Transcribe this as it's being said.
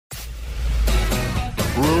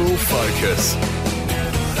Focus.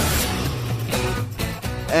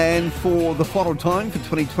 And for the final time for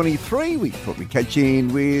 2023, we thought we'd catch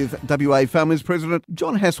in with WA Farmers President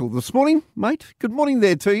John Hassell this morning. Mate, good morning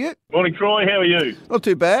there to you. Morning, Troy. How are you? Not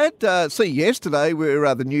too bad. See, yesterday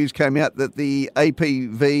where the news came out that the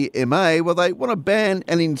APVMA, well, they want to ban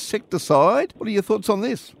an insecticide. What are your thoughts on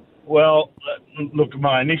this? Well, look,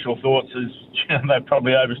 my initial thoughts is they're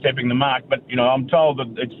probably overstepping the mark, but, I'm told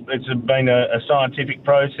that it's been a scientific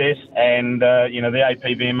process and, the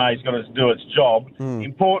APVMA's got to do its job.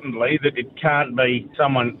 Importantly, that it can't be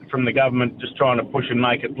someone from the government just trying to push and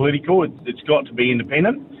make it political. It's got to be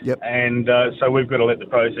independent. Yep. And so we've got to let the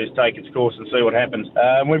process take its course and see what happens.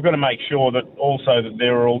 And we've got to make sure that also that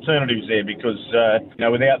there are alternatives there because,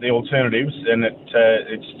 without the alternatives, and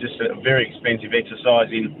it's just a very expensive exercise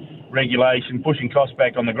in regulation, pushing costs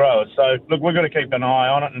back on the growers. So, look, we've got to keep an eye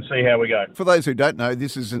on it and see how we go. For those who don't know,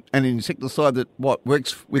 this is an insecticide that,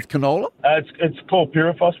 works with canola? It's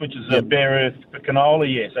Chlorpyrifos, which is a bare earth for canola,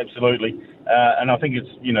 yes, absolutely. And I think it's,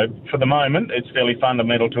 for the moment, it's fairly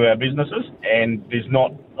fundamental to our businesses. And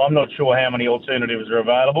I'm not sure how many alternatives are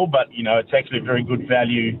available, but, it's actually a very good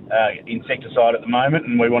value insecticide at the moment,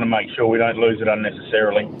 and we want to make sure we don't lose it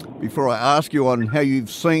unnecessarily. Before I ask you on how you've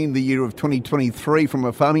seen the year of 2023 from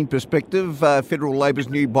a farming perspective, Federal Labor's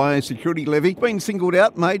new Biosecurity Levy been singled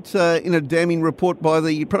out, mate, in a damning report by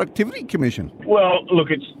the Productivity Commission. Well, look,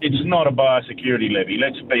 it's not a biosecurity levy.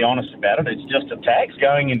 Let's be honest about it. It's just a tax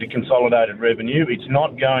going into consolidated revenue. It's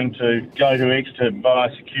not going to go to extra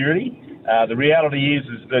biosecurity. The reality is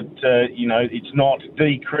that, it's not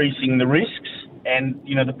decreasing the risks. And,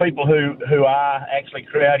 the people who are actually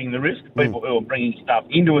creating the risk, people who are bringing stuff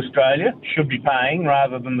into Australia, should be paying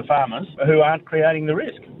rather than the farmers who aren't creating the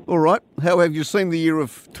risk. All right. How have you seen the year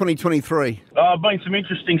of 2023? Been some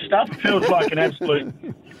interesting stuff. It feels like an absolute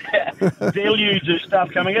deluge of stuff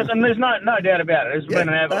coming at us, and there's no doubt about it. It's been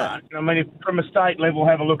an avalanche. I mean, if from a state level,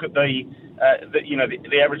 have a look at the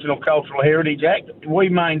Aboriginal Cultural Heritage Act. We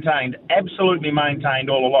absolutely maintained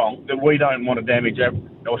all along that we don't want to damage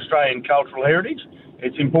Australian cultural heritage.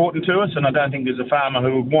 It's important to us, and I don't think there's a farmer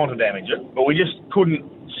who would want to damage it, but we just couldn't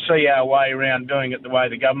see our way around doing it the way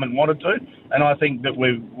the government wanted to, and I think that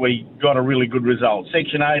we got a really good result.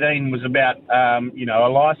 Section 18 was about, a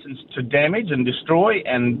licence to damage and destroy,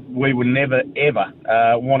 and we were never, ever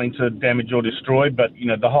wanting to damage or destroy, but,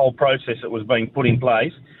 the whole process that was being put in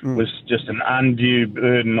place was just an undue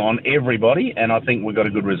burden on everybody, and I think we got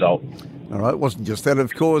a good result. All right, it wasn't just that,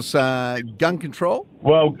 of course, gun control?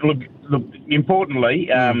 Well, look. Importantly,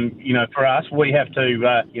 for us, we have to,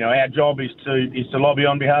 our job is to lobby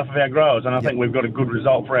on behalf of our growers, and I think we've got a good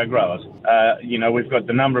result for our growers. We've got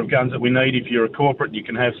the number of guns that we need. If you're a corporate, you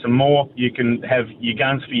can have some more. You can have your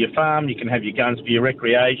guns for your farm. You can have your guns for your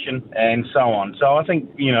recreation, and so on. So I think,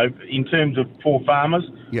 in terms of for farmers,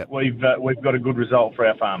 we've got a good result for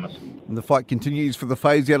our farmers. And the fight continues for the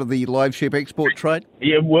phase out of the live sheep export trade?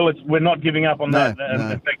 Yeah, well, we're not giving up on that.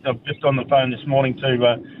 No. In fact, I've just on the phone this morning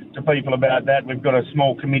to people about that. We've got a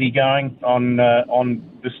small committee going on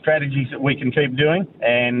the strategies that we can keep doing.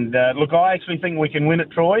 And look, I actually think we can win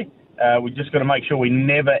it, Troy. We've just got to make sure we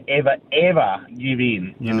never, ever, ever give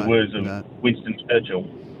in the words of Winston Churchill.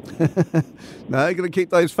 No, you've got to keep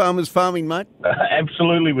those farmers farming, mate.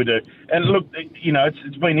 Absolutely we do. And look,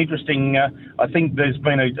 it's been interesting. I think there's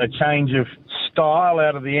been a change of style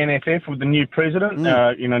out of the NFF with the new president.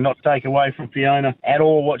 Not to take away from Fiona at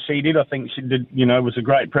all what she did. I think she did, was a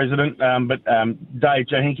great president. But Dave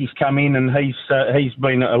Jahinki's come in and he's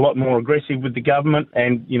been a lot more aggressive with the government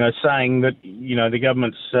and, saying that, the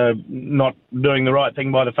government's not doing the right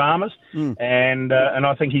thing by the farmers. And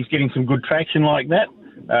I think he's getting some good traction like that.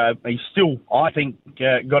 He's still, I think,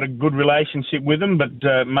 got a good relationship with them, but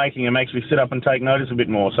making them actually sit up and take notice a bit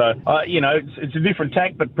more. So, it's a different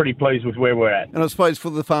tack, but pretty pleased with where we're at. And I suppose for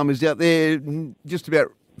the farmers out there, just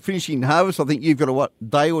about finishing harvest, I think you've got a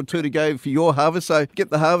day or two to go for your harvest. So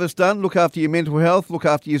get the harvest done, look after your mental health, look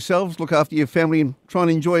after yourselves, look after your family, and try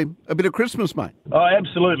and enjoy a bit of Christmas, mate. Oh,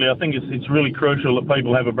 absolutely. I think it's really crucial that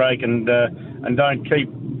people have a break and don't keep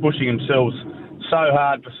pushing themselves so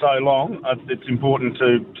hard for so long. It's important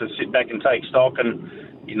to sit back and take stock and,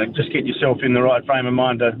 just get yourself in the right frame of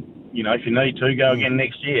mind to if you need to, go again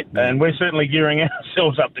next year. And we're certainly gearing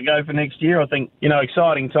ourselves up to go for next year. I think,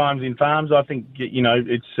 exciting times in farms. I think,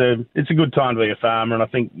 it's a good time to be a farmer, and I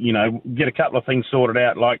think, get a couple of things sorted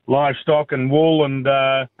out like livestock and wool and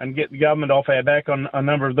get the government off our back on a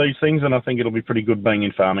number of these things, and I think it'll be pretty good being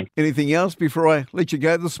in farming. Anything else before I let you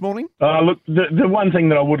go this morning? Look, the one thing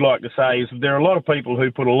that I would like to say is there are a lot of people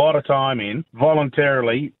who put a lot of time in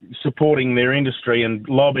voluntarily supporting their industry and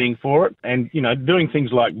lobbying for it, and, doing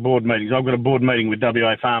things like board meetings. I've got a board meeting with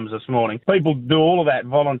WA Farmers this morning. People do all of that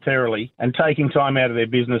voluntarily and taking time out of their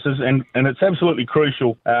businesses, and it's absolutely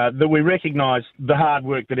crucial that we recognise the hard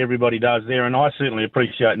work that everybody does there, and I certainly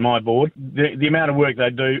appreciate my board. The amount of work they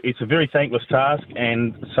do, it's a very thankless task,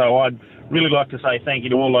 and so I'd really like to say thank you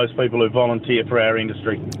to all those people who volunteer for our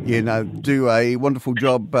industry. Yeah, do a wonderful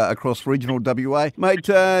job across regional WA. Mate,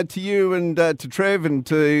 to you and to Trev and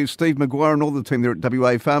to Steve Maguire and all the team there at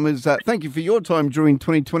WA Farmers, thank you for your time during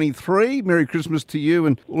 2023. Merry Christmas to you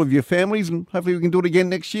and all of your families, and hopefully we can do it again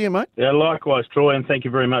next year, mate. Yeah, likewise, Troy, and thank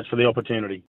you very much for the opportunity.